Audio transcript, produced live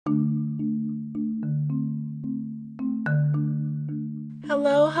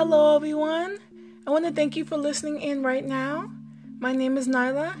Hello everyone. I want to thank you for listening in right now. My name is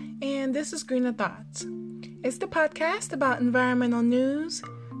Nyla, and this is Greener Thoughts. It's the podcast about environmental news,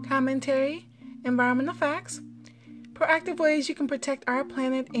 commentary, environmental facts, proactive ways you can protect our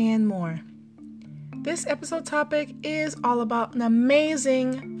planet, and more. This episode topic is all about an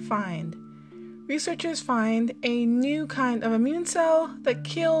amazing find. Researchers find a new kind of immune cell that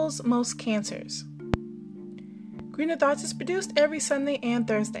kills most cancers. Greener Thoughts is produced every Sunday and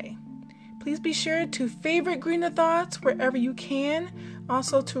Thursday. Please be sure to favorite Greener Thoughts wherever you can,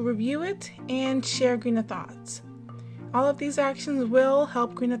 also to review it and share Greener Thoughts. All of these actions will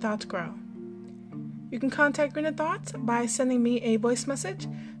help Greener Thoughts grow. You can contact Greener Thoughts by sending me a voice message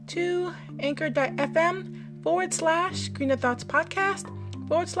to anchor.fm/Greener Thoughts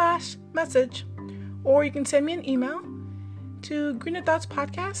podcast/message, or you can send me an email to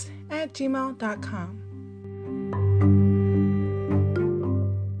greenerthoughtspodcast@gmail.com.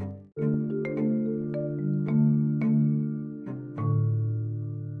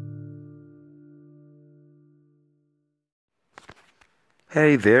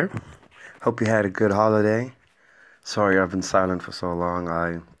 Hey there. Hope you had a good holiday. Sorry I've been silent for so long.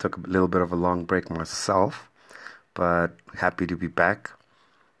 I took a little bit of a long break myself, but happy to be back.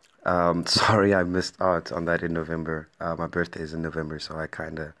 Sorry I missed out on that in November. My birthday is in November, so I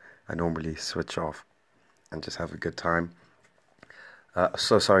normally switch off and just have a good time.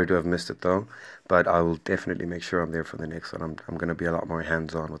 So sorry to have missed it though, but I will definitely make sure I'm there for the next one. I'm going to be a lot more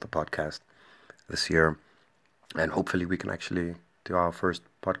hands-on with the podcast this year, and hopefully we can actually do our first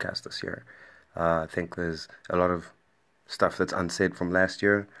podcast this year. I think there's a lot of stuff that's unsaid from last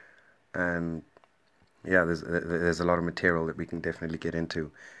year, and yeah, there's a lot of material that we can definitely get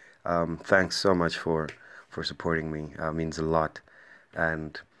into. Thanks so much for supporting me. It means a lot,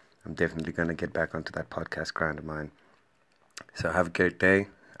 and I'm definitely going to get back onto that podcast grind of mine. So have a great day.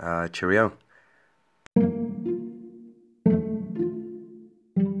 Cheerio.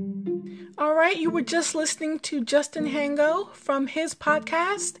 All right, you were just listening to Justin Hango from his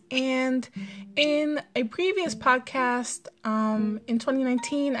podcast, and in a previous podcast in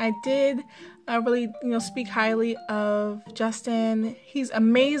 2019, I did really speak highly of Justin. He's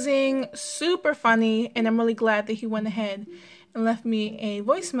amazing, super funny, and I'm really glad that he went ahead and left me a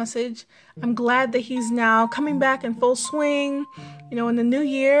voice message. I'm glad that he's now coming back in full swing, in the new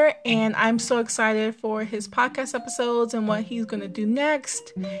year, and I'm so excited for his podcast episodes and what he's going to do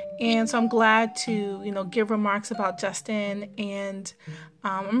next. And so I'm glad to, give remarks about Justin, and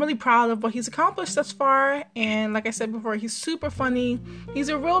I'm really proud of what he's accomplished thus far. And like I said before, he's super funny. He's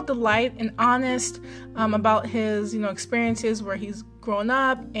a real delight and honest about his, experiences where he's grown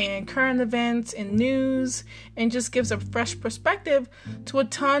up and current events and news, and just gives a fresh perspective to a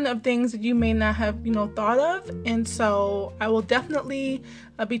ton of things that you may not have, thought of. And so I will definitely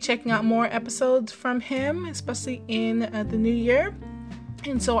be checking out more episodes from him, especially in the new year.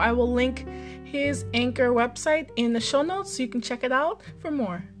 And so I will link his Anchor website in the show notes so you can check it out for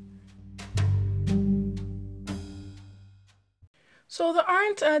more. So there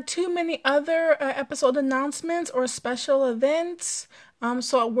aren't too many other episode announcements or special events.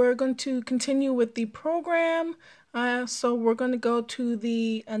 So we're going to continue with the program. So we're going to go to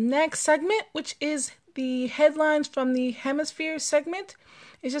the next segment, which is the headlines from the Hemisphere segment.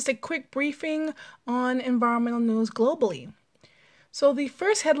 It's just a quick briefing on environmental news globally. So the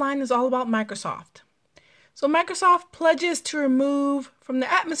first headline is all about Microsoft. So Microsoft pledges to remove from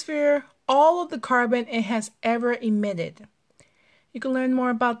the atmosphere all of the carbon it has ever emitted. You can learn more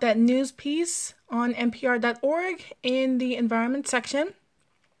about that news piece on npr.org in the environment section.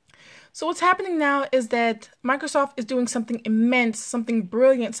 So what's happening now is that Microsoft is doing something immense, something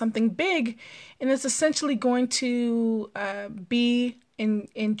brilliant, something big, and it's essentially going to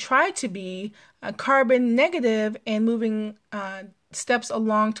try to be carbon negative and moving steps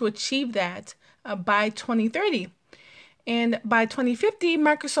along to achieve that by 2030. And by 2050,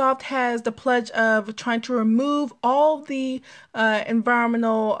 Microsoft has the pledge of trying to remove all the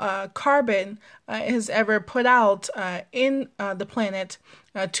environmental carbon it has ever put out in the planet,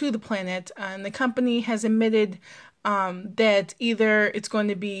 to the planet. And the company has admitted that either it's going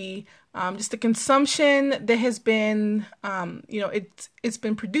to be just the consumption that has been, it's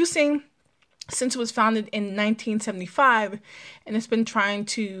been producing since it was founded in 1975, and it's been trying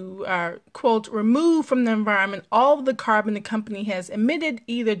to, quote, remove from the environment all of the carbon the company has emitted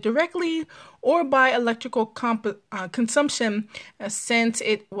either directly or by electrical consumption since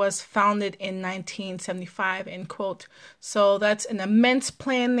it was founded in 1975, end quote. So that's an immense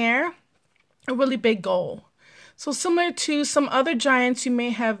plan there, a really big goal. So similar to some other giants you may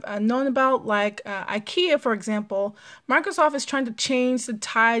have known about, like IKEA, for example, Microsoft is trying to change the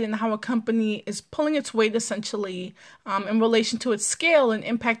tide in how a company is pulling its weight, essentially, in relation to its scale and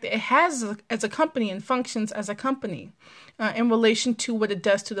impact that it has as a company and functions as a company. In relation to what it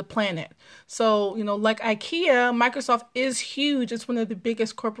does to the planet. So, like IKEA, Microsoft is huge. It's one of the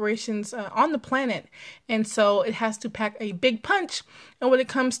biggest corporations on the planet. And so it has to pack a big punch. And when it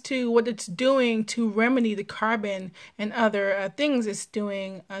comes to what it's doing to remedy the carbon and other things it's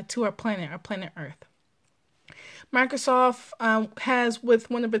doing to our planet Earth. Microsoft has, with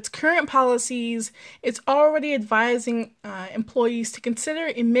one of its current policies, it's already advising employees to consider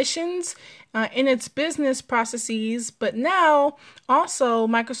emissions in its business processes, but now also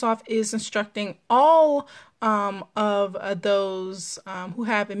Microsoft is instructing all of those who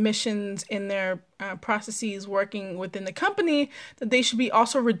have emissions in their processes working within the company that they should be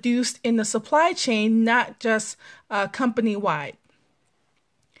also reduced in the supply chain, not just company-wide.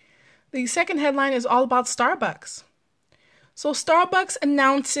 The second headline is all about Starbucks. So Starbucks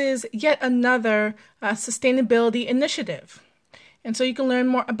announces yet another sustainability initiative. And so you can learn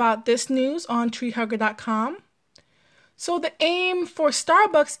more about this news on treehugger.com. So the aim for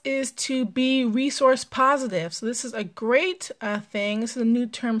Starbucks is to be resource positive. So this is a great thing. This is a new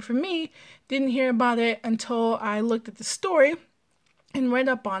term for me. Didn't hear about it until I looked at the story and read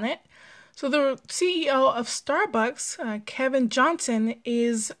up on it. So the CEO of Starbucks, Kevin Johnson,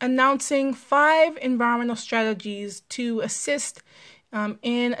 is announcing 5 environmental strategies to assist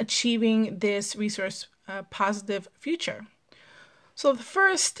in achieving this resource positive future. So the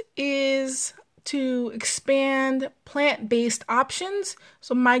first is to expand plant-based options,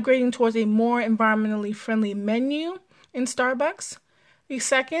 so migrating towards a more environmentally friendly menu in Starbucks. The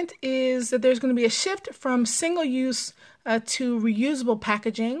second is that there's going to be a shift from single-use to reusable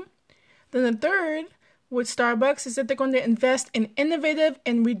packaging. Then the third with Starbucks is that they're going to invest in innovative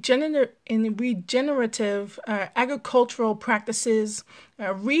and regenerative agricultural practices,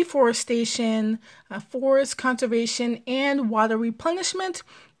 reforestation, forest conservation, and water replenishment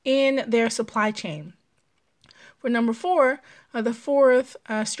in their supply chain. For number 4, the fourth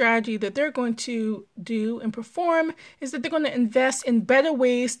strategy that they're going to do and perform is that they're going to invest in better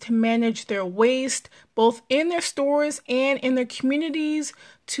ways to manage their waste, both in their stores and in their communities,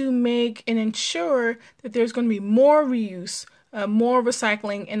 to make and ensure that there's going to be more reuse, more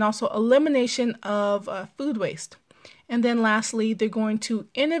recycling, and also elimination of food waste. And then lastly, they're going to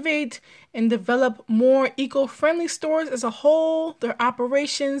innovate and develop more eco-friendly stores as a whole, their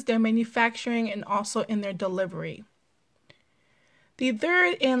operations, their manufacturing, and also in their delivery. The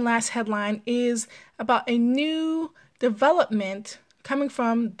third and last headline is about a new development coming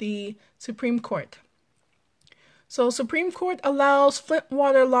from the Supreme Court. So Supreme Court allows Flint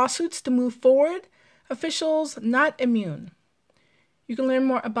water lawsuits to move forward. Officials not immune. You can learn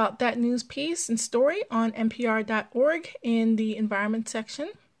more about that news piece and story on npr.org in the environment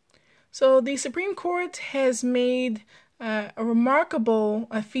section. So the Supreme Court has made a remarkable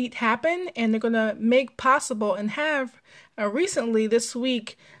feat happen, and they're going to make possible and have recently this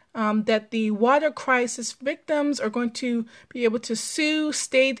week that the water crisis victims are going to be able to sue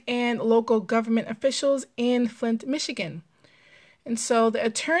state and local government officials in Flint, Michigan. And so the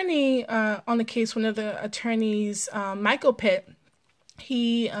attorney on the case, one of the attorneys, Michael Pitt,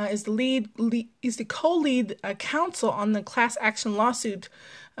 he is the co-lead counsel on the class action lawsuit,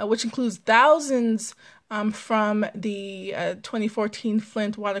 which includes thousands from the 2014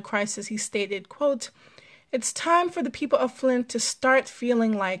 Flint water crisis. He stated, quote, "It's time for the people of Flint to start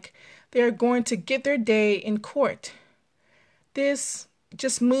feeling like they're going to get their day in court. This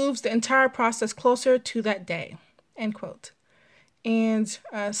just moves the entire process closer to that day," end quote. And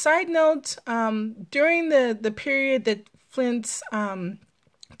side note, during the period that Flint's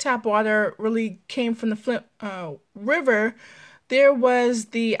tap water really came from the Flint River, there was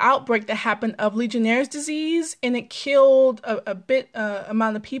the outbreak that happened of Legionnaire's disease, and it killed a bit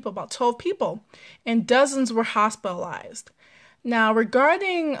amount of people, about 12 people, and dozens were hospitalized. Now,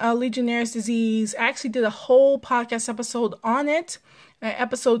 regarding Legionnaire's disease, I actually did a whole podcast episode on it,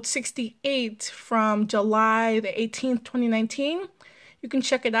 episode 68 from July the 18th, 2019. You can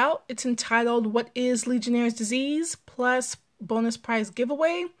check it out. It's entitled "What is Legionnaire's Disease?" plus bonus prize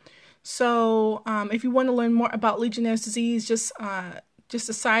giveaway. So if you want to learn more about Legionnaire's disease, just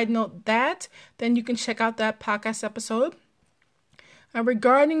a side note that, then you can check out that podcast episode.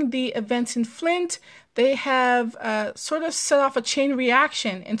 Regarding the events in Flint, they have sort of set off a chain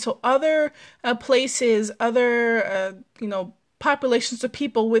reaction. And so other places, other, populations of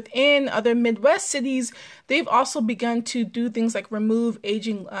people within other Midwest cities, they've also begun to do things like remove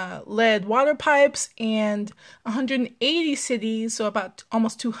aging lead water pipes, and 180 cities, so about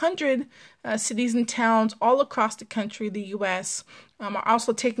almost 200 cities and towns all across the country, the U.S., are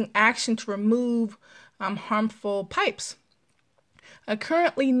also taking action to remove harmful pipes.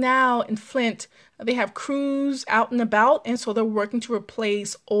 Currently now in Flint, they have crews out and about, and so they're working to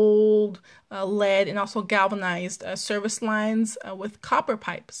replace old lead and also galvanized service lines with copper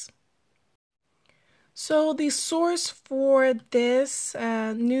pipes. So the source for this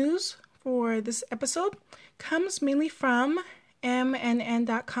news for this episode comes mainly from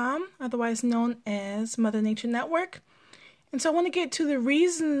MNN.com, otherwise known as Mother Nature Network. And so I want to get to the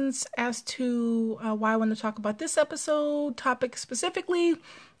reasons as to why I want to talk about this episode topic specifically.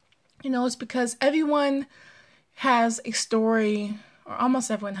 It's because everyone has a story, or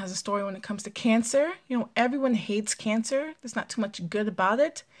almost everyone has a story when it comes to cancer. Everyone hates cancer. There's not too much good about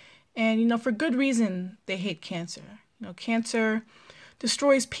it. And, for good reason, they hate cancer. Cancer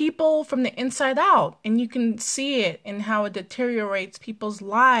destroys people from the inside out, and you can see it in how it deteriorates people's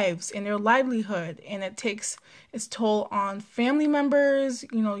lives and their livelihood, and it takes its toll on family members,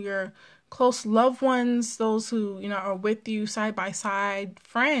 your close loved ones, those who are with you side by side,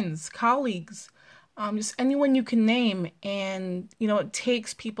 friends, colleagues, just anyone you can name. And it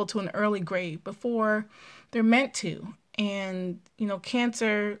takes people to an early grave before they're meant to. And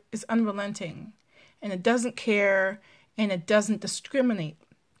cancer is unrelenting, and it doesn't care, and it doesn't discriminate.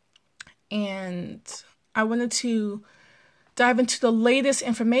 And I wanted to dive into the latest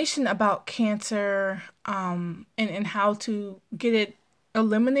information about cancer, and how to get it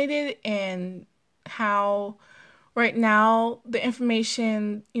eliminated, and how right now the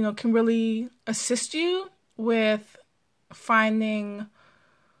information, can really assist you with finding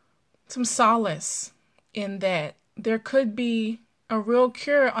some solace in that there could be a real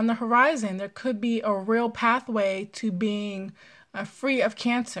cure on the horizon. There could be a real pathway to being free of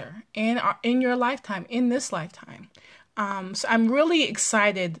cancer in your lifetime, in this lifetime. So I'm really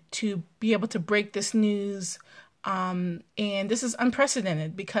excited to be able to break this news. And this is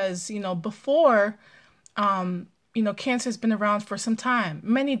unprecedented because, before, cancer has been around for some time,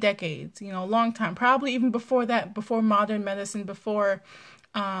 many decades, a long time, probably even before that, before modern medicine, before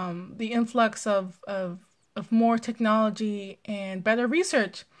the influx of more technology and better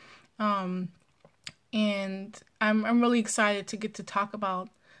research. And I'm really excited to get to talk about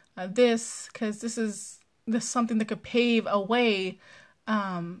this, because this is something that could pave a way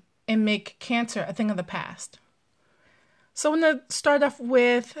and make cancer a thing of the past. So I'm going to start off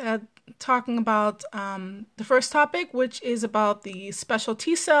with talking about the first topic, which is about the special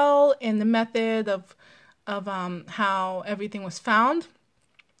T cell and the method of how everything was found.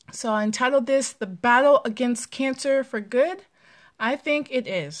 So I entitled this, The Battle Against Cancer for Good. I think it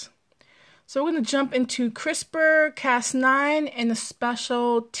is. So we're going to jump into CRISPR-Cas9 and the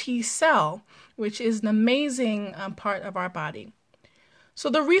special T cell, which is an amazing part of our body. So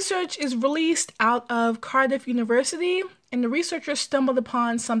the research is released out of Cardiff University, and the researchers stumbled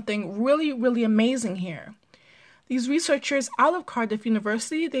upon something really, really amazing here. These researchers out of Cardiff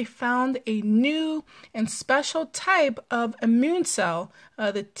University, they found a new and special type of immune cell,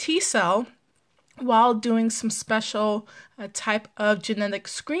 the T cell, while doing some special type of genetic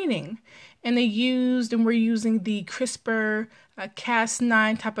screening. And we're using the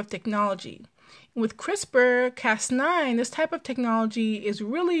CRISPR-Cas9 type of technology. With CRISPR-Cas9, this type of technology is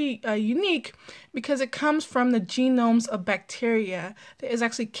really unique because it comes from the genomes of bacteria that is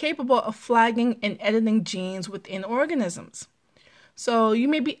actually capable of flagging and editing genes within organisms. So you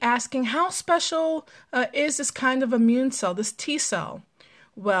may be asking, how special is this kind of immune cell, this T cell?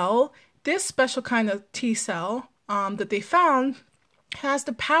 Well, this special kind of T cell that they found has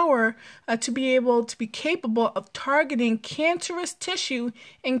the power to be capable of targeting cancerous tissue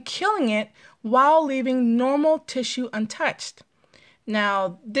and killing it while leaving normal tissue untouched.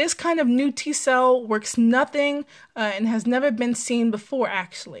 Now, this kind of new T cell works nothing and has never been seen before,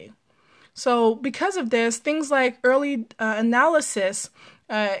 actually. So because of this, things like early analysis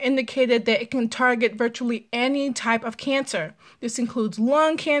indicated that it can target virtually any type of cancer. This includes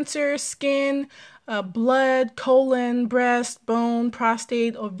lung cancer, skin, blood, colon, breast, bone,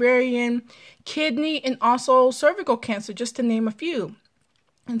 prostate, ovarian, kidney, and also cervical cancer, just to name a few.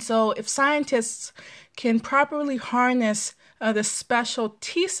 And so if scientists can properly harness the special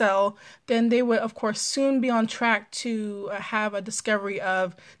T cell, then they would, of course, soon be on track to have a discovery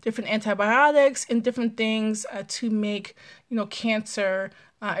of different antibiotics and different things to make, cancer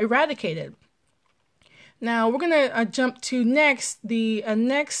eradicated. Now we're going to jump to the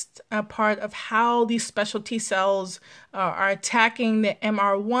next part of how these special T cells are attacking the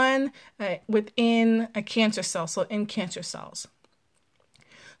MR1 within a cancer cell, so in cancer cells.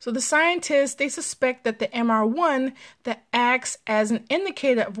 So the scientists, they suspect that the MR1 that acts as an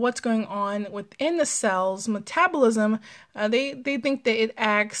indicator of what's going on within the cell's metabolism, they think that it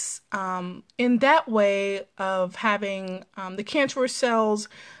acts in that way of having the cancerous cells,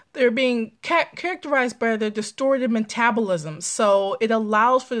 they're being characterized by their distorted metabolism. So it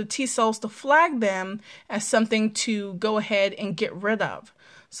allows for the T cells to flag them as something to go ahead and get rid of.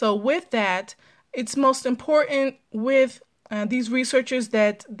 So with that, it's most important with these researchers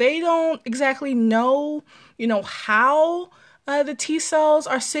that they don't exactly know, how the T cells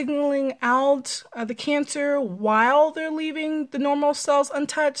are signaling out the cancer while they're leaving the normal cells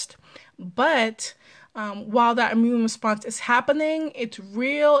untouched. But while that immune response is happening, it's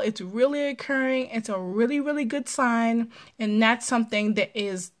real, it's really occurring, it's a really, really good sign. And that's something that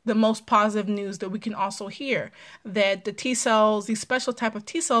is the most positive news that we can also hear, that the T cells, these special type of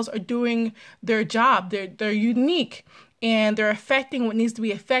T cells, are doing their job. They're unique. And they're affecting what needs to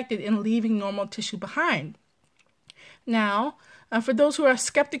be affected and leaving normal tissue behind. Now, for those who are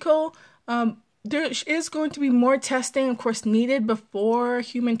skeptical, there is going to be more testing, of course, needed before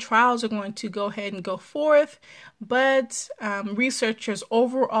human trials are going to go ahead and go forth. But researchers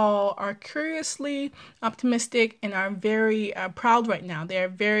overall are curiously optimistic and are very proud right now. They're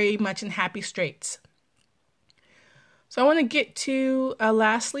very much in happy straits. So I want to get to,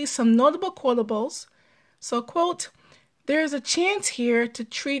 lastly, some notable quotables. So, quote, "There is a chance here to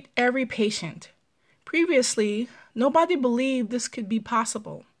treat every patient. Previously, nobody believed this could be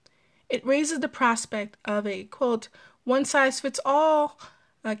possible. It raises the prospect of a, quote, one-size-fits-all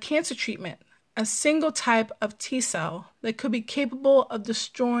cancer treatment, a single type of T cell that could be capable of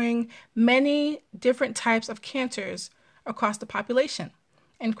destroying many different types of cancers across the population,"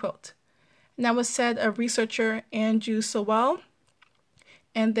 end quote. And that was said of researcher Andrew Sewell.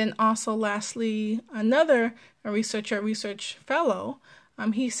 And then also lastly, another research fellow,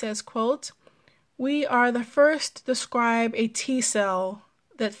 he says, quote, "We are the first to describe a T cell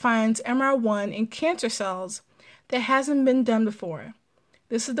that finds MR1 in cancer cells that hasn't been done before.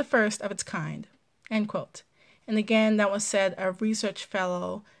 This is the first of its kind," end quote. And again, that was said of research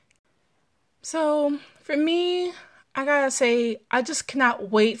fellow. So for me, I gotta say, I just cannot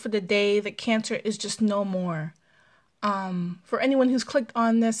wait for the day that cancer is just no more. For anyone who's clicked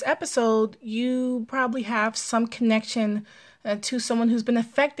on this episode, you probably have some connection to someone who's been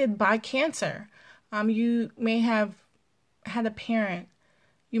affected by cancer. You may have had a parent.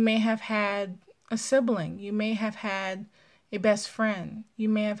 You may have had a sibling. You may have had a best friend. You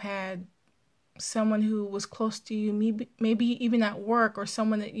may have had someone who was close to you, maybe even at work, or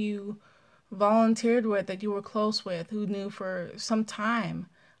someone that you volunteered with, that you were close with, who knew for some time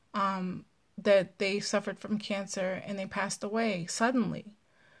that they suffered from cancer and they passed away suddenly.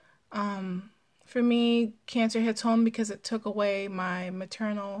 For me, cancer hits home because it took away my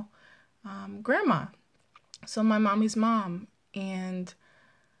maternal grandma, so my mommy's mom. And,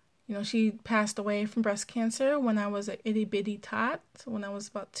 she passed away from breast cancer when I was an itty bitty tot, when I was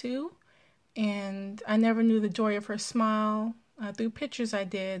about 2. And I never knew the joy of her smile through pictures I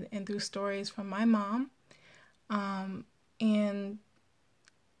did and through stories from my mom. And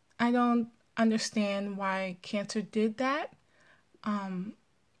I don't understand why cancer did that,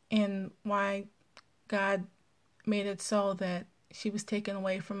 and why God made it so that she was taken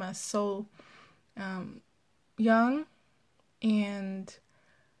away from us so young. And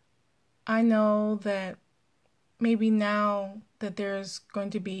I know that maybe now that there's going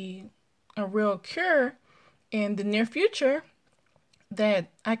to be a real cure in the near future,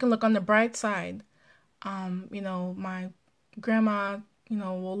 that I can look on the bright side. My grandma,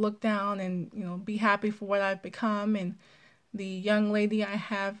 will look down and, be happy for what I've become and the young lady I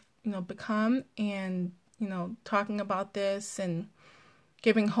have, become, and, talking about this and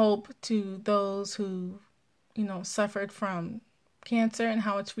giving hope to those who, suffered from cancer and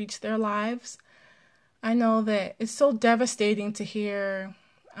how it's reached their lives. I know that it's so devastating to hear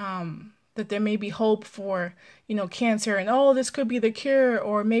that there may be hope for, cancer, and this could be the cure,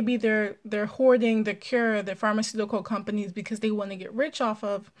 or maybe they're hoarding the cure, the pharmaceutical companies, because they want to get rich off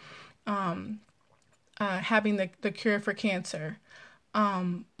of having the cure for cancer.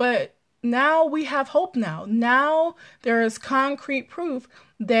 But now we have hope now. Now there is concrete proof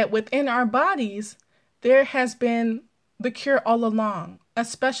that within our bodies, there has been the cure all along, a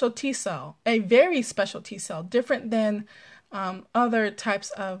special T cell, a very special T cell, different than other types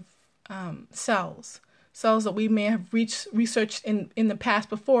of cells. cells that we may have researched in the past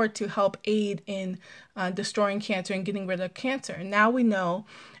before to help aid in destroying cancer and getting rid of cancer. And now we know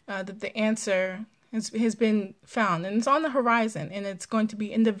that the answer has been found, and it's on the horizon, and it's going to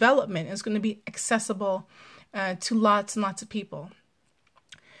be in development. It's going to be accessible to lots and lots of people.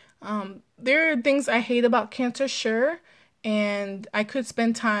 There are things I hate about cancer, sure, and I could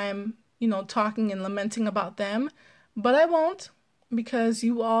spend time, talking and lamenting about them, but I won't, because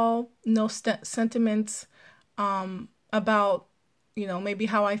you all know sentiments about, maybe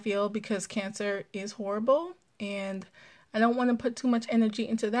how I feel, because cancer is horrible, and I don't want to put too much energy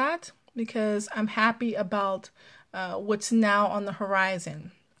into that, because I'm happy about what's now on the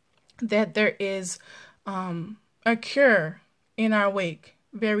horizon, that there is a cure in our wake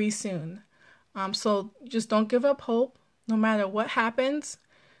very soon. So just don't give up hope. No matter what happens,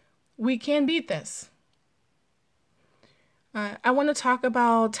 we can beat this. I want to talk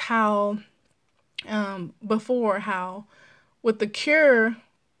about how with the cure,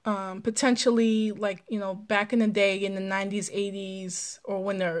 potentially, back in the day in the 90s, 80s, or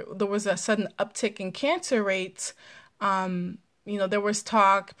when there was a sudden uptick in cancer rates, there was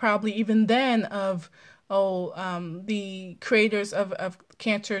talk probably even then of the creators of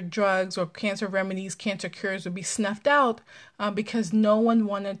cancer drugs or cancer remedies, cancer cures would be snuffed out because no one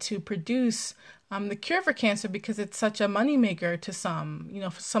wanted to produce the cure for cancer, because it's such a moneymaker to some.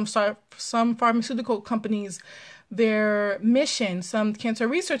 For some pharmaceutical companies, their mission, some cancer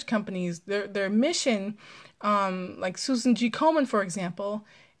research companies, their mission, like Susan G. Komen, for example,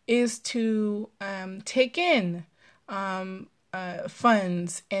 is to take in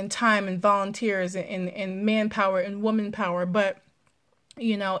funds and time and volunteers and manpower and woman power. But,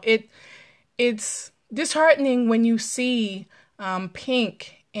 it's disheartening when you see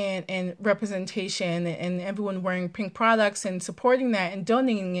pink and representation and everyone wearing pink products and supporting that and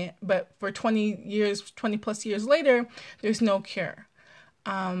donating it. But for 20 plus years later, there's no cure.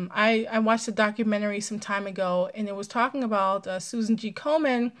 I watched a documentary some time ago, and it was talking about Susan G.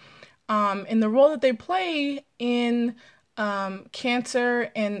 Komen and the role that they play in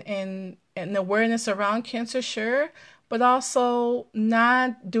cancer and awareness around cancer, sure, but also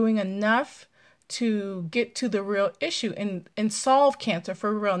not doing enough to get to the real issue and solve cancer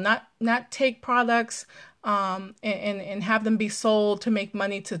for real, not take products and have them be sold to make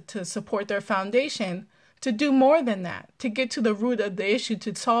money to support their foundation, to do more than that, to get to the root of the issue,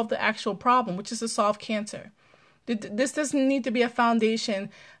 to solve the actual problem, which is to solve cancer. This doesn't need to be a foundation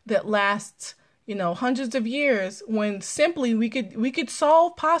that lasts, hundreds of years, when simply we could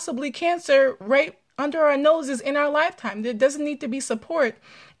solve possibly cancer right under our noses in our lifetime. There doesn't need to be support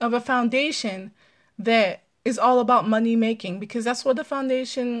of a foundation that is all about money making, because that's what the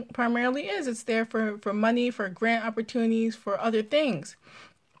foundation primarily is. It's there for money, for grant opportunities, for other things.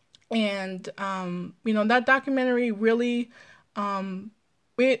 And, that documentary really, I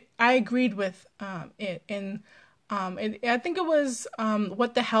agreed with it. And I think it was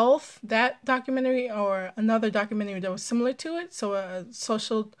What the Health, that documentary, or another documentary that was similar to it. So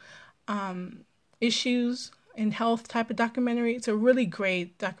social issues and health type of documentary. It's a really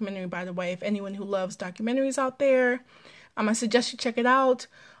great documentary, by the way. If anyone who loves documentaries out there, I suggest you check it out.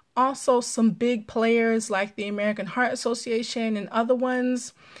 Also, some big players like the American Heart Association and other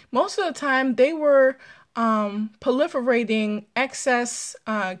ones, most of the time they were proliferating excess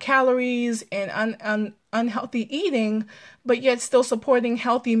calories and unhealthy eating, but yet still supporting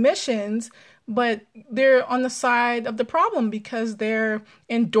healthy missions. But they're on the side of the problem because they're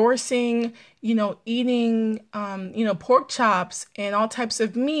endorsing, eating, pork chops and all types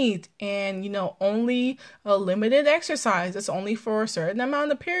of meat and, only a limited exercise. It's only for a certain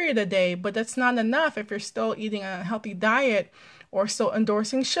amount of period a day, but that's not enough if you're still eating a healthy diet, or still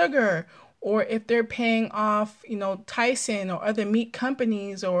endorsing sugar, or if they're paying off, Tyson or other meat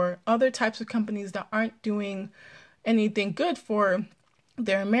companies or other types of companies that aren't doing anything good for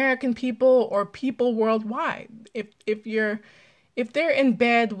their American people or people worldwide. If they're in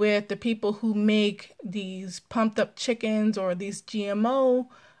bed with the people who make these pumped up chickens or these GMO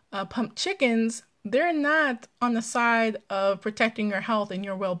pumped chickens, they're not on the side of protecting your health and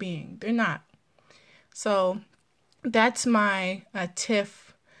your well-being. They're not. So that's my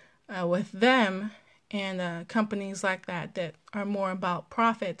tiff with them and companies like that are more about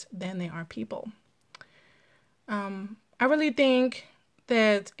profit than they are people. I really think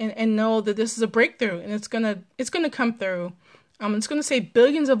that and know that this is a breakthrough, and it's gonna come through. It's gonna save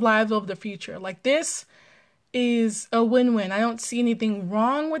billions of lives over the future. Like, this is a win-win. I don't see anything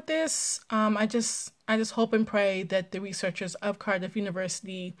wrong with this. I just hope and pray that the researchers of Cardiff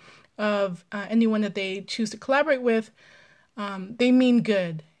University, of anyone that they choose to collaborate with, they mean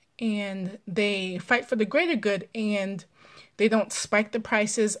good, and they fight for the greater good, and they don't spike the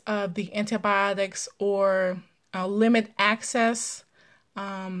prices of the antibiotics or limit access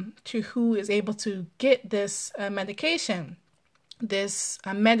to who is able to get this medication, this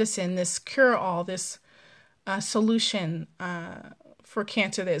medicine, this cure-all, this solution for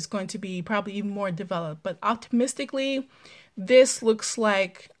cancer that is going to be probably even more developed. But optimistically, this looks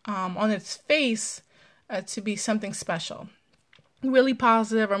like on its face to be something special. Really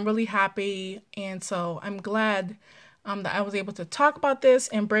positive. I'm really happy. And so I'm glad that I was able to talk about this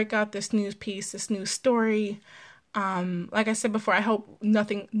and break out this news piece, this news story. Like I said before, I hope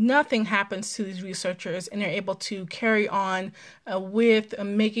nothing happens to these researchers and they're able to carry on with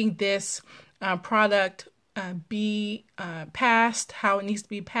making this product be passed how it needs to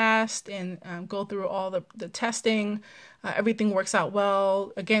be passed, and go through all the testing. Everything works out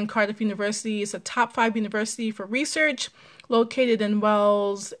well. Again, Cardiff University is a top 5 university for research located in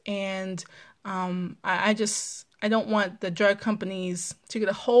Wales, and I don't want the drug companies to get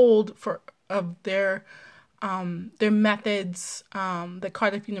a hold of their methods that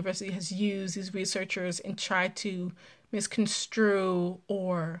Cardiff University has used these researchers and try to misconstrue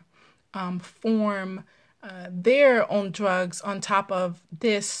or form their own drugs on top of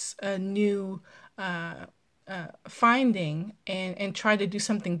this new finding and try to do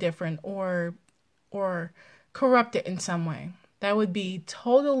something different or corrupt it in some way. That would be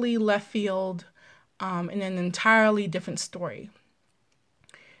totally left field in an entirely different story.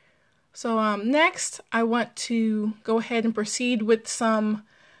 So next, I want to go ahead and proceed with some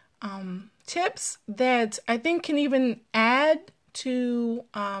tips that I think can even add to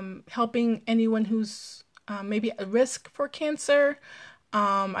helping anyone who's maybe at risk for cancer.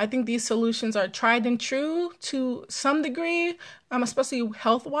 I think these solutions are tried and true to some degree, especially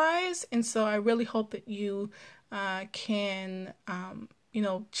health-wise. And so I really hope that you can,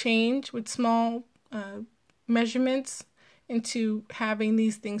 change with small measurements into having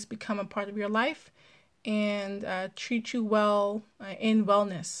these things become a part of your life and treat you well in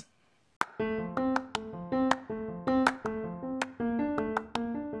wellness.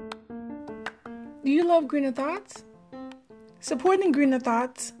 Do you love Greener Thoughts? Supporting Greener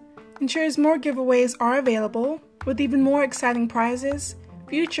Thoughts ensures more giveaways are available, with even more exciting prizes,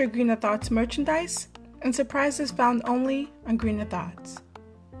 future Greener Thoughts merchandise, and surprises found only on Greener Thoughts.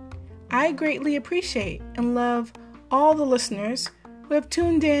 I greatly appreciate and love all the listeners who have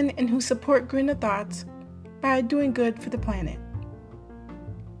tuned in and who support Greener Thoughts by doing good for the planet.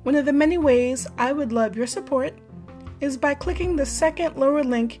 One of the many ways I would love your support is by clicking the second lower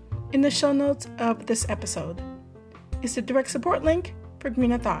link in the show notes of this episode. It's the direct support link for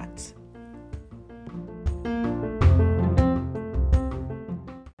Greener Thoughts.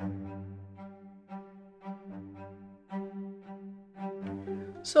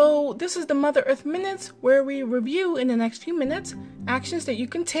 So this is the Mother Earth Minutes, where we review in the next few minutes actions that you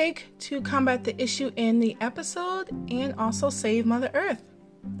can take to combat the issue in the episode and also save Mother Earth.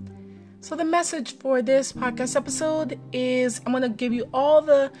 So the message for this podcast episode is I'm going to give you all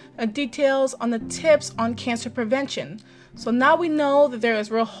the details on the tips on cancer prevention. So now we know that there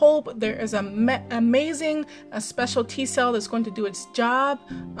is real hope. There is an amazing special T cell that's going to do its job.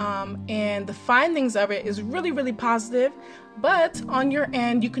 And the findings of it is really, really positive. But on your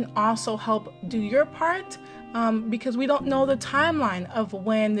end, you can also help do your part because we don't know the timeline of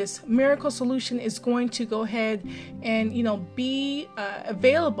when this miracle solution is going to go ahead and, be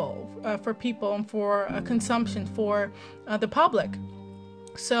available for people and for consumption for the public.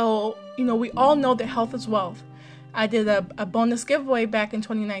 So, we all know that health is wealth. I did a bonus giveaway back in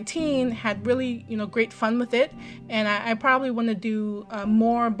 2019, had really, great fun with it. And I probably want to do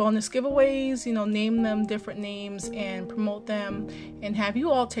more bonus giveaways, name them different names and promote them and have you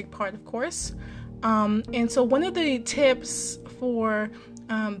all take part, of course. And so one of the tips for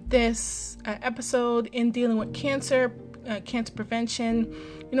this episode in dealing with cancer prevention,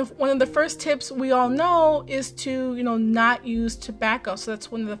 one of the first tips we all know is to, not use tobacco. So that's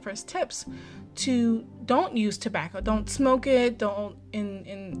one of the first tips. Don't use tobacco, don't smoke it, don't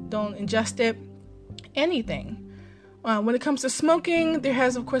ingest it, anything. When it comes to smoking, there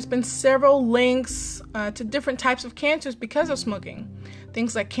has of course been several links to different types of cancers because of smoking.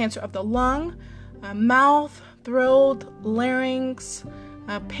 Things like cancer of the lung, mouth, throat, larynx,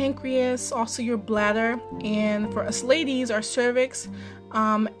 pancreas, also your bladder, and for us ladies, our cervix,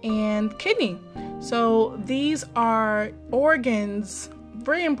 and kidney. So these are organs,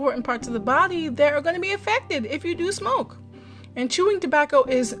 very important parts of the body that are going to be affected if you do smoke. And chewing tobacco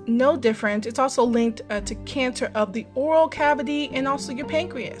is no different. It's also linked to cancer of the oral cavity and also your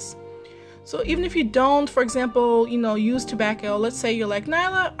pancreas. So even if you don't, for example, use tobacco, let's say you're like,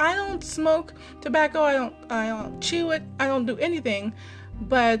 Nyla, I don't smoke tobacco, I don't chew it, I don't do anything.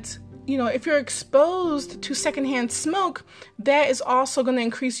 But, if you're exposed to secondhand smoke, that is also going to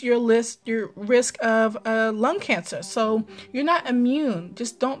increase your risk of lung cancer. So you're not immune.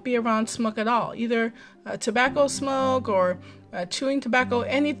 Just don't be around smoke at all. Either tobacco smoke or chewing tobacco,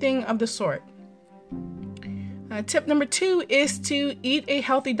 anything of the sort. Tip number 2 is to eat a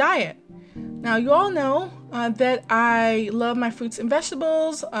healthy diet. Now, you all know that I love my fruits and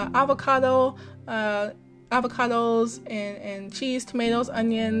vegetables, avocados and cheese, tomatoes,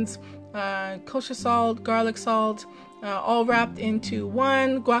 onions, kosher salt, garlic salt, all wrapped into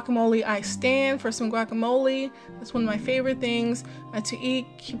one. Guacamole, I stand for some guacamole. That's one of my favorite things to eat,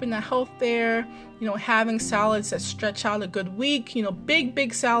 keeping that health there. Having salads that stretch out a good week,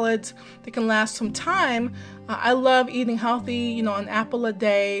 big salads that can last some time. I love eating healthy, an apple a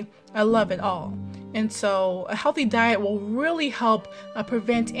day. I love it all. And so a healthy diet will really help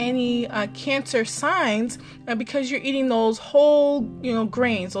prevent any cancer signs because you're eating those whole,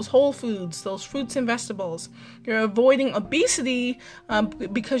 grains, those whole foods, those fruits and vegetables. You're avoiding obesity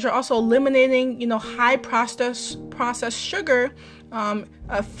because you're also eliminating, high processed sugar,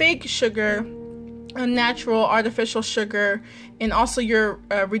 fake sugar, natural artificial sugar, and also you're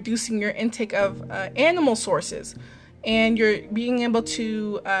reducing your intake of animal sources. And you're being able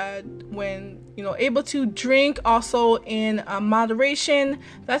to, able to drink also in moderation.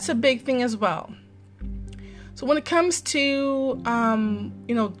 That's a big thing as well. So when it comes to,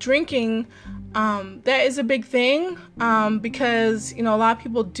 drinking, that is a big thing because, a lot of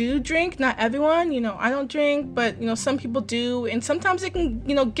people do drink. Not everyone, I don't drink, but, some people do. And sometimes it can,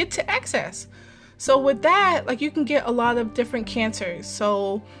 get to excess. So with that, you can get a lot of different cancers.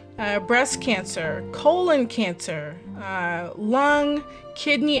 So breast cancer, colon cancer, lung,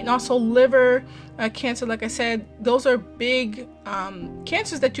 kidney, and also liver cancer. Like I said, those are big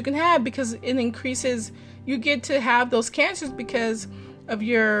cancers that you can have because it increases. You get to have those cancers because of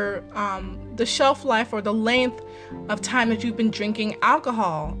your the shelf life or the length of time that you've been drinking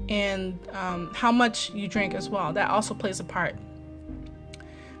alcohol and how much you drink as well. That also plays a part.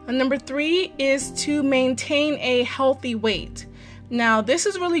 Number 3 is to maintain a healthy weight. Now, this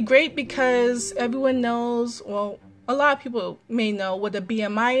is really great because everyone knows, well, a lot of people may know what the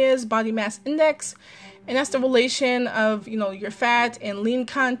BMI is, body mass index, and that's the relation of, your fat and lean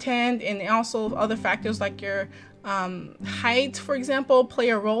content, and also other factors like your height, for example, play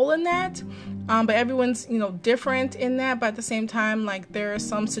a role in that. But everyone's, different in that, but at the same time, there are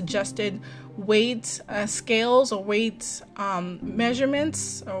some suggested weight scales or weight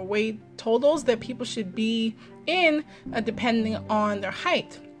measurements or weight totals that people should be in depending on their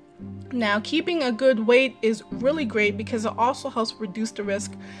height. Now, keeping a good weight is really great because it also helps reduce the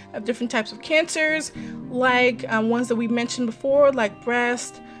risk of different types of cancers, like ones that we mentioned before, like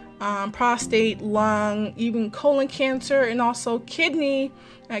breast, prostate, lung, even colon cancer, and also kidney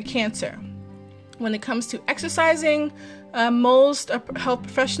cancer. When it comes to exercising, most health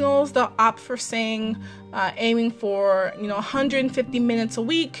professionals, they'll opt for aiming for 150 minutes a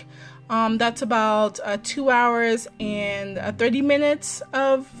week. That's about 2 hours and 30 minutes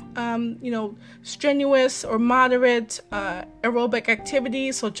of strenuous or moderate aerobic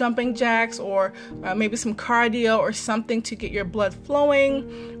activity, so jumping jacks or maybe some cardio or something to get your blood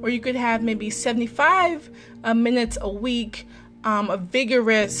flowing. Or you could have maybe 75 minutes a week of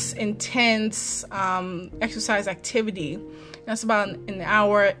vigorous, intense exercise activity. That's about an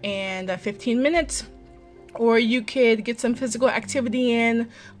hour and 15 minutes. Or you could get some physical activity in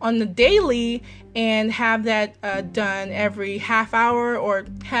on the daily and have that done every half hour, or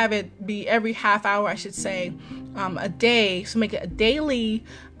have it be every half hour, I should say, a day. So make it a daily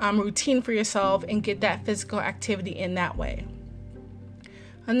routine for yourself and get that physical activity in that way.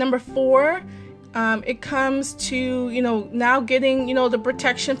 Number 4, it comes to, now getting, the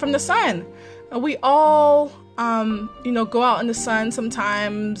protection from the sun. We all go out in the sun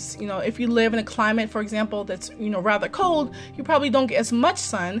sometimes. If you live in a climate, for example, that's, rather cold, you probably don't get as much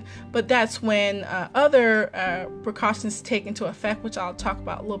sun, but that's when other precautions take into effect, which I'll talk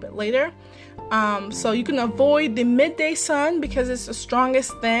about a little bit later. So you can avoid the midday sun because it's the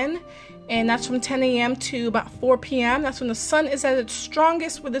strongest then, and that's from 10 a.m. to about 4 p.m. That's when the sun is at its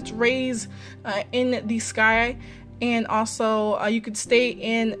strongest with its rays in the sky. And also, you could stay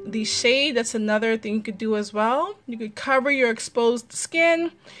in the shade. That's another thing you could do as well. You could cover your exposed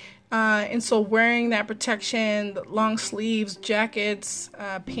skin. And so wearing that protection, long sleeves, jackets,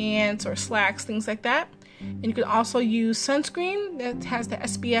 pants, or slacks, things like that. And you can also use sunscreen that has the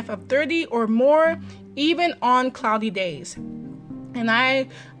SPF of 30 or more, even on cloudy days. And I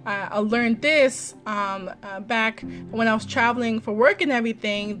learned this back when I was traveling for work and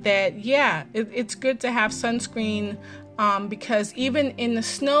everything, that it's good to have sunscreen, because even in the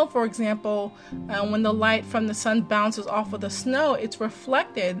snow, for example, when the light from the sun bounces off of the snow, it's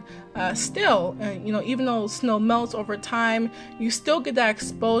reflected still. Even though snow melts over time, you still get that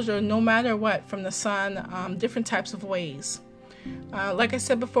exposure no matter what from the sun, different types of ways. Like I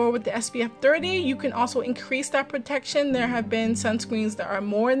said before, with the SPF 30, you can also increase that protection. There have been sunscreens that are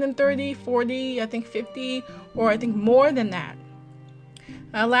more than 30, 40, I think 50, or I think more than that.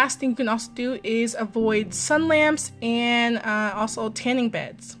 Last thing you can also do is avoid sun lamps and also tanning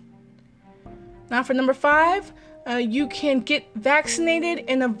beds. Now for number 5, you can get vaccinated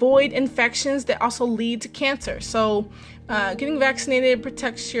and avoid infections that also lead to cancer. So getting vaccinated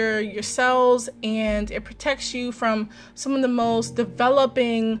protects your cells, and it protects you from some of the most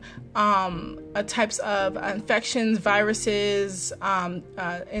developing types of infections, viruses,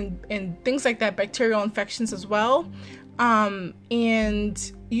 and things like that, bacterial infections as well.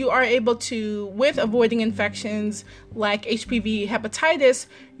 And you are able to, with avoiding infections like HPV, hepatitis,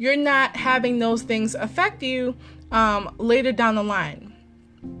 you're not having those things affect you later down the line.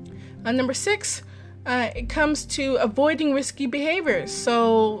 Number 6, it comes to avoiding risky behaviors.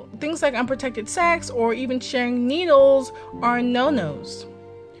 So things like unprotected sex or even sharing needles are no-nos.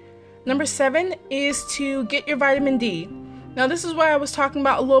 Number 7 is to get your vitamin D. Now, this is what I was talking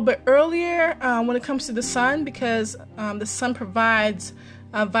about a little bit earlier when it comes to the sun, because the sun provides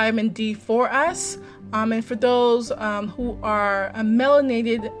vitamin D for us. And for those who are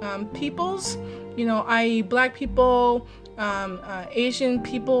melanated peoples, i.e. Black people, Asian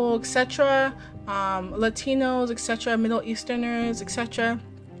people, etc., Latinos, etc., Middle Easterners, etc.,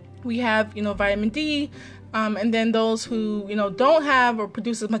 we have, vitamin D. And then those who, don't have or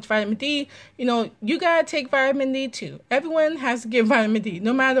produce as much vitamin D, you gotta take vitamin D too. Everyone has to get vitamin D,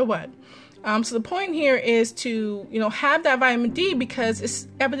 no matter what. So the point here is to, have that vitamin D, because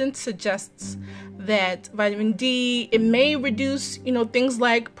evidence suggests that vitamin D, it may reduce, things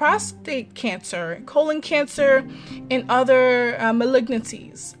like prostate cancer, colon cancer, and other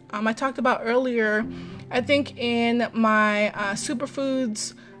malignancies. I talked about earlier, I think in my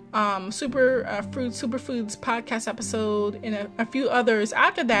superfoods podcast episode, and a few others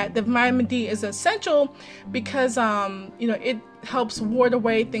after that, the vitamin D is essential because it helps ward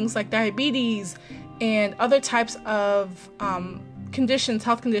away things like diabetes and other types of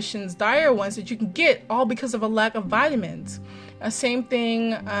health conditions, dire ones that you can get all because of a lack of vitamins. Same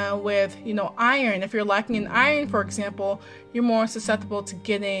thing with iron. If you're lacking in iron, for example, you're more susceptible to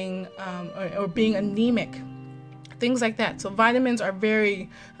getting or being anemic. Things like that. So vitamins are very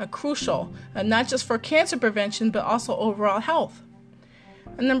crucial, not just for cancer prevention, but also overall health.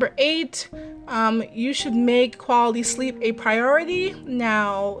 And number 8, you should make quality sleep a priority.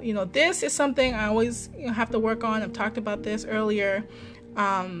 Now, this is something I always have to work on. I've talked about this earlier,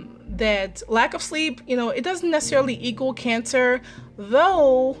 that lack of sleep, it doesn't necessarily equal cancer,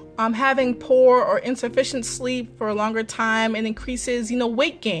 though having poor or insufficient sleep for a longer time, it increases,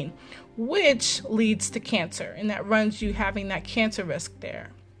 weight gain, which leads to cancer, and that runs you having that cancer risk there.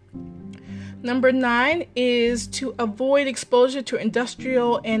 Number 9 is to avoid exposure to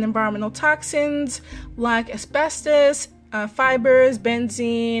industrial and environmental toxins like asbestos, fibers,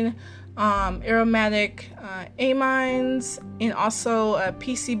 benzene, aromatic amines, and also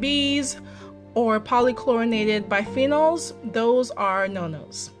PCBs or polychlorinated biphenyls. Those are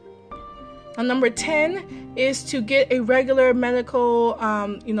no-nos. Now, number 10 is to get a regular medical,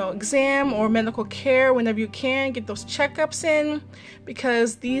 exam or medical care whenever you can. Get those checkups in,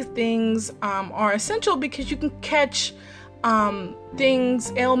 because these things are essential, because you can catch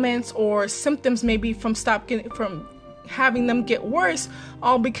ailments or symptoms maybe from having them get worse,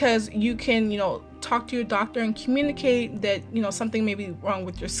 all because you can, talk to your doctor and communicate that, something may be wrong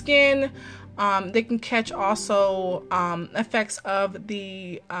with your skin. They can catch also effects of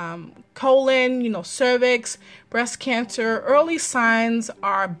the colon, cervix, breast cancer. Early signs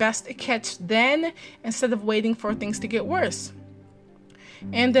are best to catch then instead of waiting for things to get worse.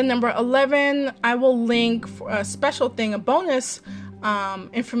 And then number 11, I will link for a special thing, a bonus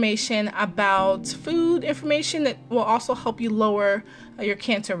information about food information that will also help you lower your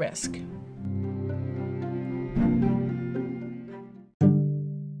cancer risk.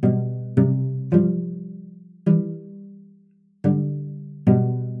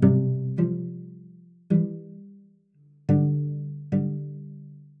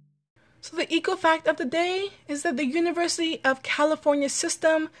 So the eco-fact of the day is that the University of California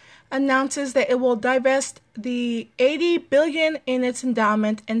system announces that it will divest the $80 billion in its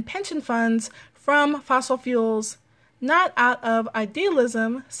endowment and pension funds from fossil fuels not out of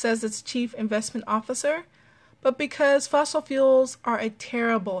idealism, says its chief investment officer, but because fossil fuels are a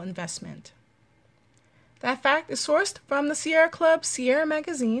terrible investment. That fact is sourced from the Sierra Club Sierra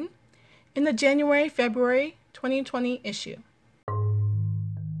magazine in the January-February 2020 issue.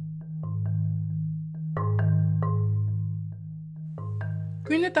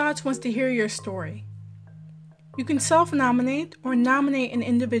 Greener Thoughts wants to hear your story. You can self-nominate or nominate an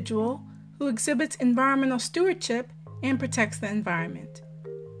individual who exhibits environmental stewardship and protects the environment.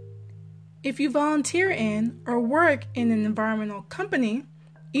 If you volunteer in or work in an environmental company,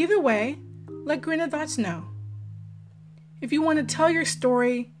 either way, let Greener Thoughts know. If you want to tell your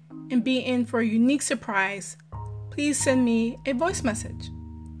story and be in for a unique surprise, please send me a voice message.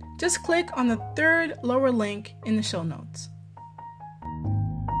 Just click on the third lower link in the show notes.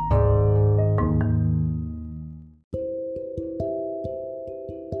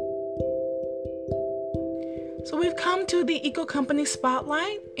 So we've come to the Eco Company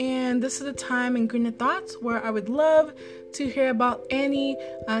Spotlight, and this is a time in Greener Thoughts where I would love to hear about any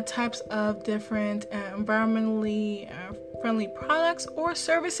types of different environmentally friendly products or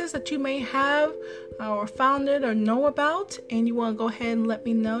services that you may have or founded or know about, and you want to go ahead and let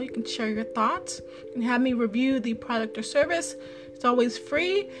me know. You can share your thoughts and have me review the product or service. It's always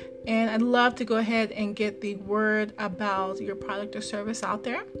free, and I'd love to go ahead and get the word about your product or service out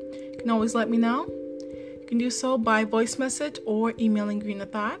there. You can always let me know. You can do so by voice message or emailing Greener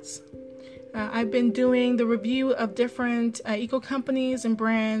Thoughts. I've been doing the review of different eco companies and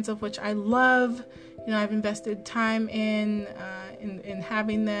brands of which I love. You know, I've invested time in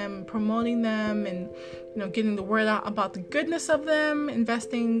having them, promoting them, and getting the word out about the goodness of them,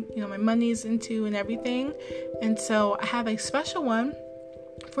 investing my monies into and everything. And so I have a special one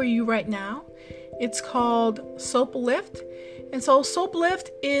for you right now. It's called Soap Lift. And so Soap Lift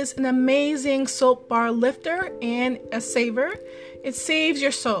is an amazing soap bar lifter and a saver. It saves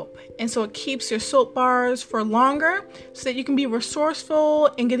your soap, and so it keeps your soap bars for longer so that you can be resourceful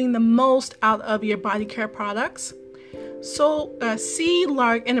in getting the most out of your body care products. So C.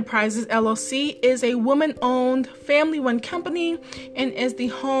 Lark Enterprises LLC is a woman-owned, family-run company and is the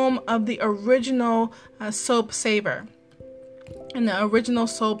home of the original soap saver and the original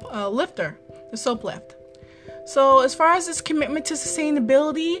soap lifter, the Soap Lift. So as far as its commitment to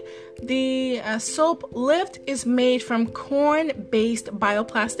sustainability, the Soap Lift is made from corn-based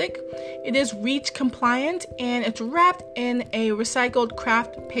bioplastic. It is REACH compliant, and it's wrapped in a recycled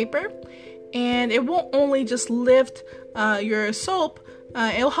craft paper. And it won't only just lift your soap,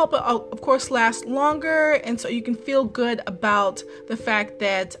 it'll help it, of course, last longer, and so you can feel good about the fact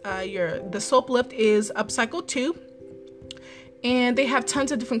that the Soap Lift is upcycled too. And they have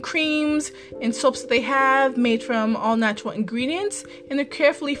tons of different creams and soaps that they have made from all natural ingredients, and they're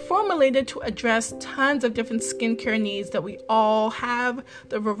carefully formulated to address tons of different skincare needs that we all have,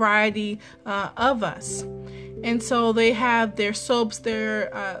 the variety of us. And so they have their soaps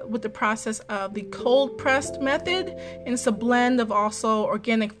there with the process of the cold pressed method, and it's a blend of also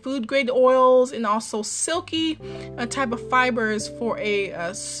organic food grade oils and also silky type of fibers for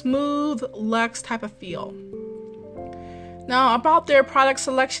a smooth luxe type of feel. Now, about their product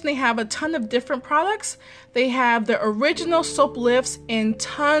selection, they have a ton of different products. They have the original soap lifts in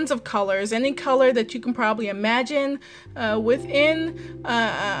tons of colors, any color that you can probably imagine within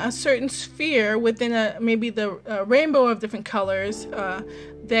a certain sphere, within maybe the rainbow of different colors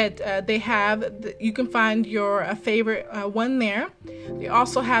that they have. You can find your favorite one there. They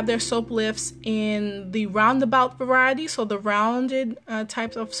also have their soap lifts in the roundabout variety, so the rounded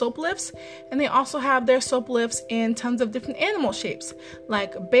types of soap lifts. And they also have their soap lifts in tons of different animal shapes,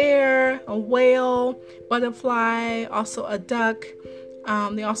 like a bear, a whale, butterfly, also a duck.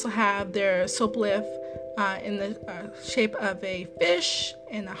 They also have their soap lift in the shape of a fish,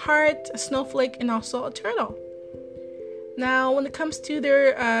 and a heart, a snowflake, and also a turtle. Now, when it comes to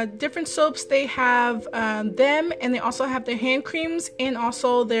their different soaps, they have them, and they also have their hand creams and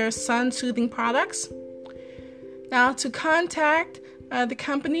also their sun-soothing products. Now, to contact the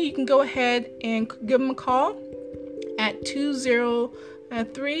company, you can go ahead and give them a call at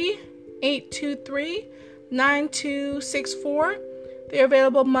 203-823-9264. They're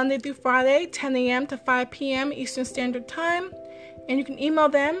available Monday through Friday, 10 a.m. to 5 p.m. Eastern Standard Time. And you can email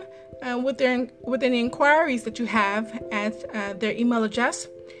them with any inquiries that you have at their email address,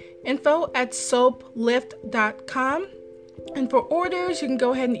 info@soaplift.com. And for orders, you can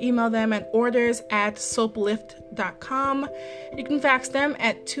go ahead and email them at orders@soaplift.com. You can fax them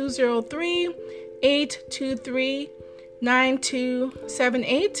at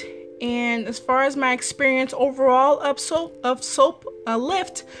 203-823-9278. And as far as my experience overall of Soap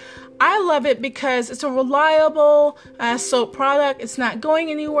Lift, I love it because it's a reliable soap product. It's not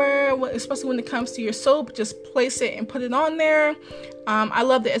going anywhere, especially when it comes to your soap. Just place it and put it on there. I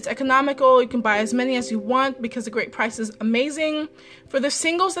love that it's economical. You can buy as many as you want because the great price is amazing. For the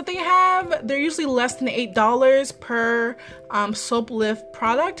singles that they have, they're usually less than $8 per Soap Lift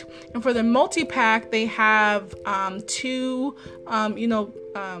product. And for the multi-pack, they have two,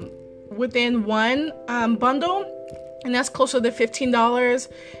 within one bundle. And that's closer to $15.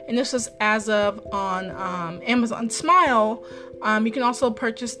 And this is as of on Amazon Smile. You can also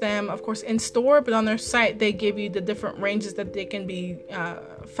purchase them, of course, in store, but on their site, they give you the different ranges that they can be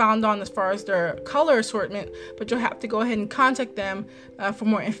found on as far as their color assortment. But you'll have to go ahead and contact them for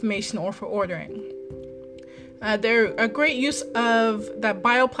more information or for ordering. They're a great use of that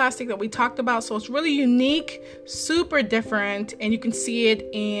bioplastic that we talked about. So it's really unique, super different, and you can see it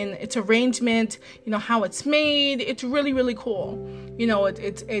in its arrangement, how it's made. It's really, really cool.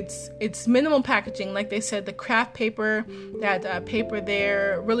 It's minimal packaging. Like they said, the craft paper, that paper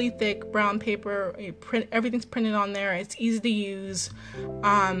there, really thick brown paper, everything's printed on there. It's easy to use.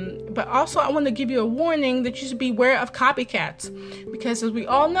 But also I want to give you a warning that you should beware of copycats, because as we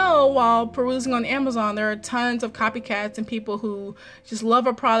all know, while perusing on Amazon, there are tons of copycats and people who just love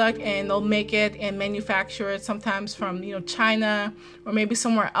a product and they'll make it and manufacture it sometimes from China or maybe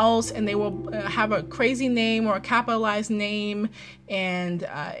somewhere else, and they will have a crazy name or a capitalized name, and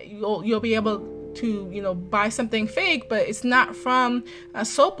you'll be able to buy something fake, but it's not from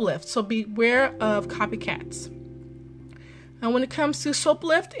Soap Lift. So beware of copycats. And when it comes to Soap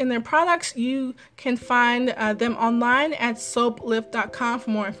Lift and their products, you can find them online at soaplift.com for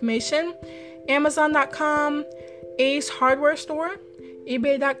more information. Amazon.com, Ace Hardware Store,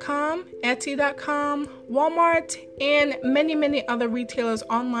 eBay.com, Etsy.com, Walmart, and many, many other retailers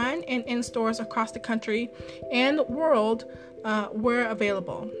online and in stores across the country and world where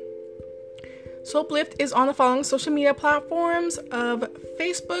available. Soap Lift is on the following social media platforms of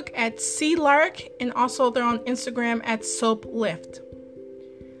Facebook at CLark, and also they're on Instagram at Soap Lift.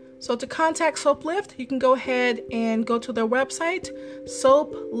 So to contact Soap Lift, you can go ahead and go to their website,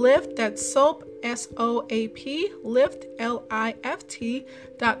 Soap Lift, that's soap, SOAP, lift, LIFT.com,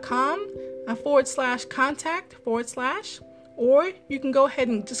 /contact, or you can go ahead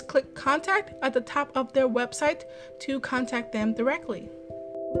and just click contact at the top of their website to contact them directly.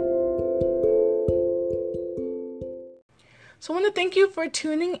 So I want to thank you for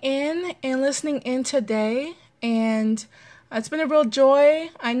tuning in and listening in today, and it's been a real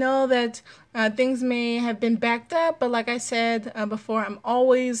joy. I know that things may have been backed up, but like I said before, I'm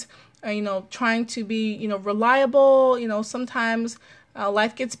always, trying to be, reliable. Sometimes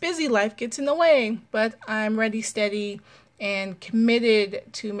life gets busy, life gets in the way, but I'm ready, steady, and committed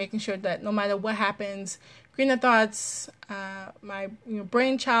to making sure that no matter what happens, Greener Thoughts, my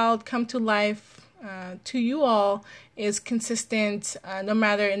brainchild, come to life to you all is consistent, no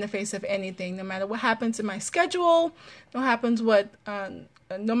matter in the face of anything, no matter what happens in my schedule, no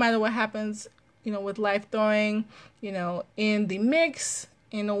matter what happens, with life throwing, in the mix,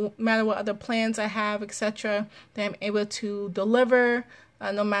 no matter what other plans I have, etc., that I'm able to deliver,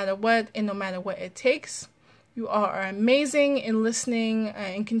 no matter what, and no matter what it takes. You all are amazing in listening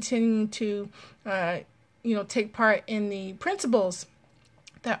and continuing to, take part in the principles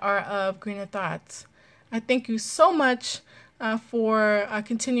that are of Greener Thoughts. I thank you so much for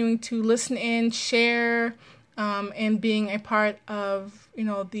continuing to listen in, share, and being a part of,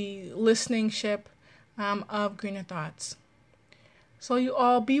 the listening ship of Greener Thoughts. So you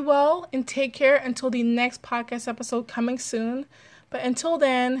all be well and take care until the next podcast episode coming soon. But until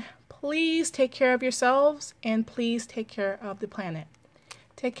then, please take care of yourselves and please take care of the planet.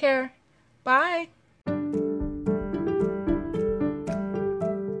 Take care. Bye.